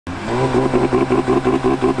Right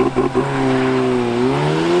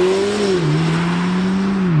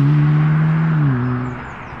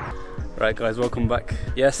guys, welcome back.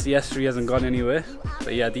 Yes, the S3 hasn't gone anywhere,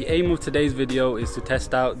 but yeah, the aim of today's video is to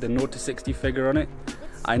test out the 0 to 60 figure on it.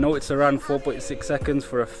 I know it's around 4.6 seconds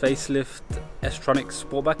for a facelift S-tronic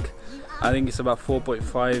Sportback. I think it's about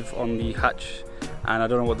 4.5 on the hatch, and I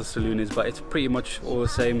don't know what the saloon is, but it's pretty much all the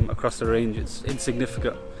same across the range. It's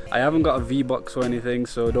insignificant. I haven't got a V-Box or anything,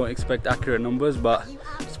 so don't expect accurate numbers, but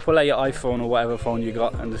just pull out your iPhone or whatever phone you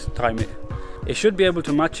got and just time it. It should be able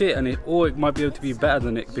to match it, or it might be able to be better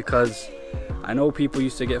than it, because I know people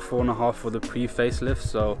used to get 4.5 for the pre-facelift,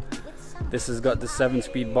 so this has got the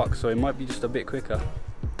 7-speed box, so it might be just a bit quicker.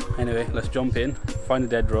 Anyway, let's jump in, find a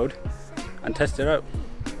dead road and test it out.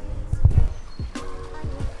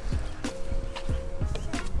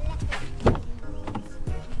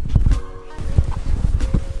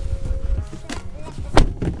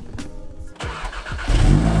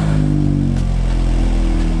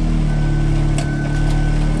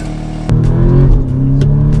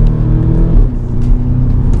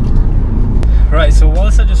 Right, so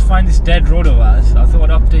whilst I just find this dead road of ours, I thought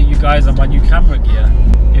I'd update you guys on my new camera gear.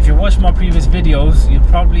 If you watched my previous videos, you'll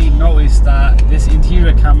probably notice that this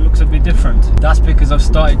interior cam looks a bit different. That's because I've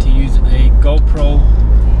started to use a GoPro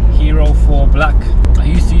Hero 4 Black. I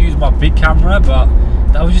used to use my big camera, but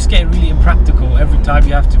that was just getting really impractical. Every time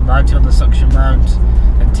you have to mount it on the suction mount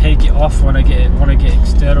and take it off when I want to get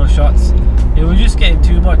external shots. It was just getting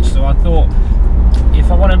too much, so I thought, if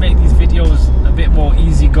I want to make these videos a bit more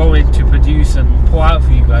easygoing to produce and pour out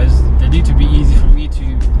for you guys, they need to be easy for me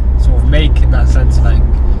to sort of make, in that sense. Like,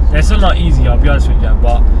 they're still not easy, I'll be honest with you,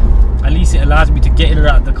 but at least it allows me to get in and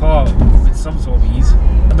out of the car with some sort of ease.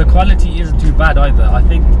 And the quality isn't too bad either. I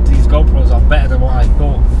think these GoPros are better than what I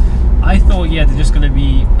thought. I thought, yeah, they're just going to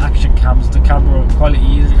be action cams, the camera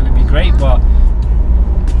quality isn't going to be great, but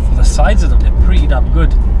for the sides of them, they're pretty damn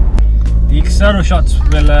good. The external shots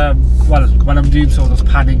will, well, when I'm doing sort of those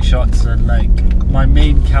panning shots, and like my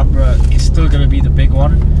main camera is still going to be the big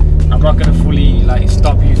one. I'm not going to fully like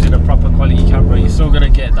stop using a proper quality camera. You're still going to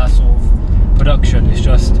get that sort of production. It's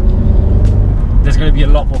just there's going to be a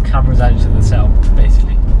lot more cameras added to the setup,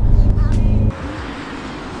 basically.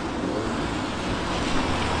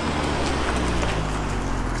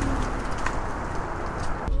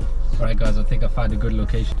 Alright guys, I think I found a good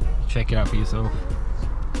location. Check it out for yourself.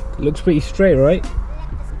 It looks pretty straight, right?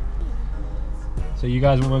 So you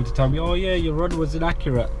guys won't be able to tell me, oh yeah, your run was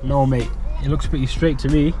inaccurate. No mate, it looks pretty straight to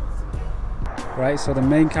me. Right, so the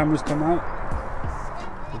main camera's come out.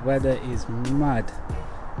 The weather is mad.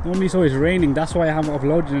 Normally it's always raining, that's why I haven't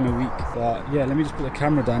uploaded in a week. But yeah, let me just put the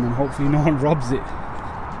camera down and hopefully no one robs it.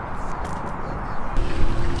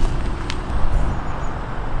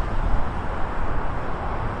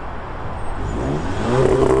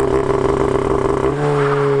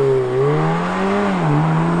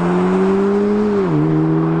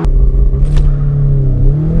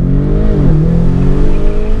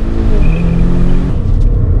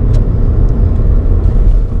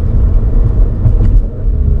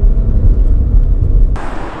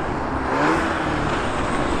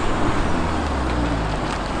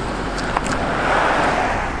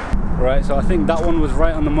 Right, so I think that one was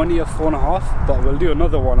right on the money of 4.5, but we'll do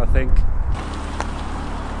another one, I think.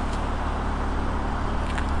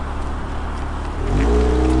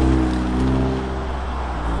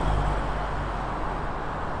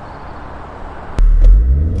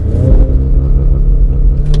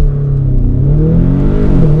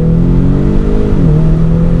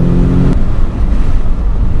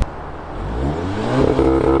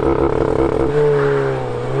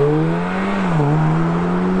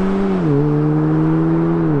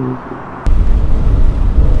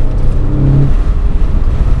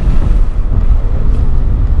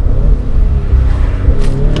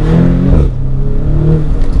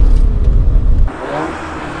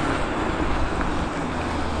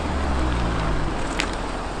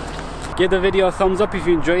 Give the video a thumbs up if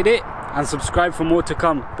you enjoyed it, and subscribe for more to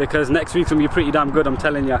come, because next week's gonna be pretty damn good, I'm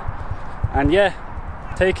telling ya. And yeah,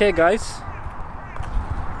 take care guys.